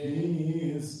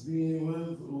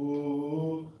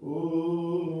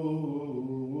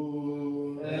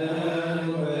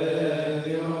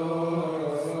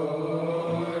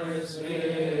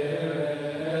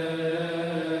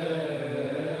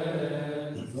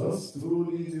Thus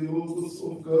truly the Logos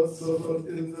of God suffered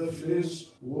in the flesh,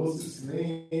 was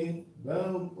slain,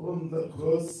 bound on the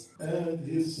cross, and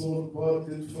his soul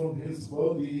parted from his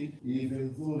body,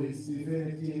 even though his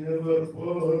divinity never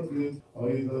parted,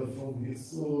 either from his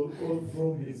soul or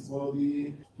from his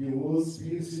body. He was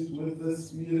pierced with the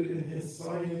spear in his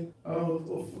side, out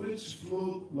of which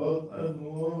flowed blood and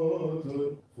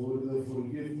water, for the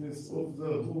forgiveness of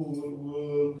the whole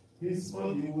world. His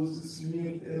body was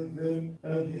smeared in them,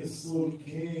 and his soul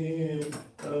came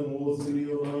and was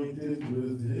reunited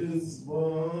with his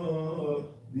body.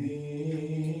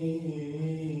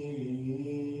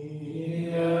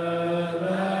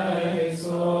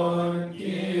 Eleison,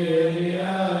 Kyrie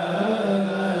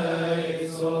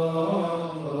eleison,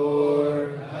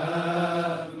 Lord,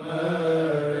 have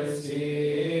mercy.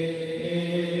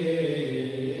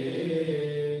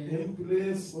 In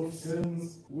place of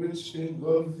sins which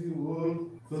engulf the world,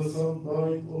 the Son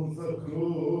died on the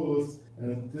cross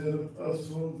and turned us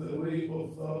from the way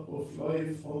of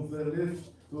life on the left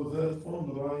to that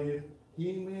on right.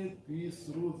 He made peace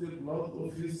through the blood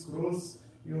of his cross,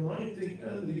 uniting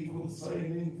and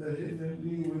reconciling the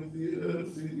heavenly with the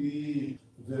earthly,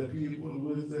 the people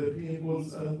with the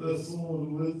peoples, and the soul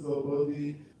with the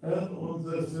body. And on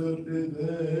the third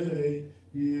day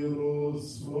he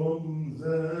rose from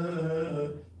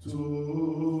the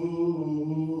tomb.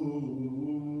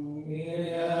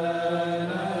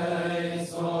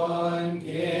 Eleison,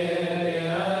 Kyrie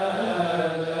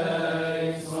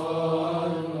eleison,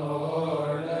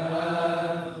 Lord,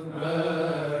 have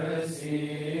mercy.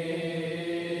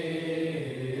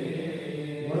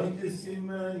 One is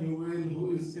Emmanuel,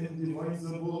 who is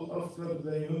indivisible after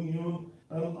the union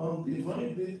and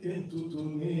undivided into two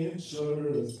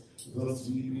natures. Thus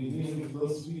we believe,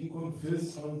 thus we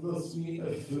confess, and thus we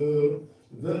affirm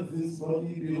that this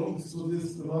body belongs to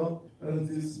this blood, and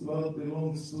this blood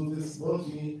belongs to this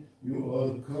body. You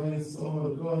are Christ, our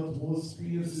God, who was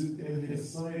pierced in his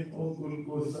side on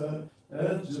Golgotha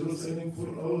at Jerusalem for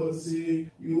our sake.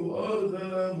 You are the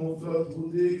Lamb of God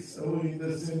who takes away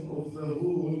the sin of the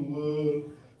whole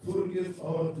world. Forgive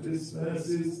our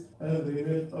trespasses and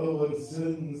remit our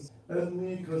sins, and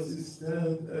make us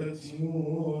stand at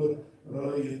your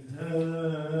right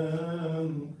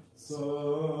hand side.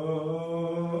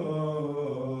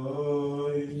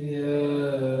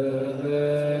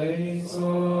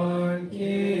 Eleison,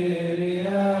 Kyrie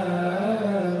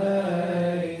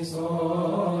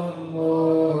eleison,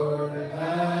 Lord,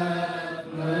 have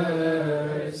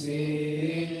mercy.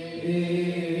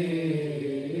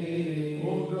 O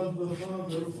God the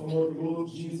Father of our Lord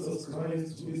Jesus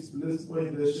Christ, who is blessed by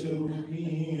the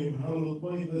cherubim, hallowed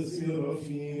by the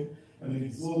seraphim, and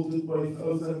exalted by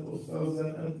thousands of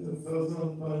thousands and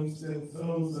 10,000 times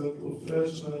 10,000 of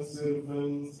rational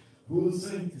servants, who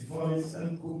sanctifies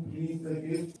and complete the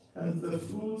gift and the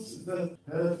fruits that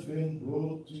have been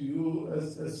brought to you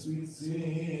as a sweet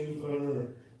savor.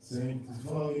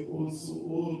 Sanctify also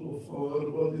all of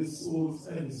our bodies, souls,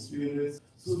 and spirits,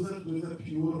 so that with a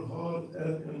pure heart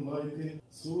and enlightened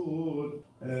soul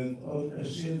and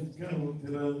unashamed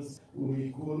countenance, we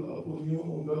call upon you,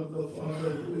 O God the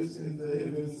Father, who is in the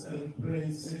heavens, and pray,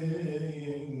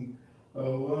 saying,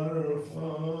 Our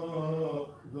Father,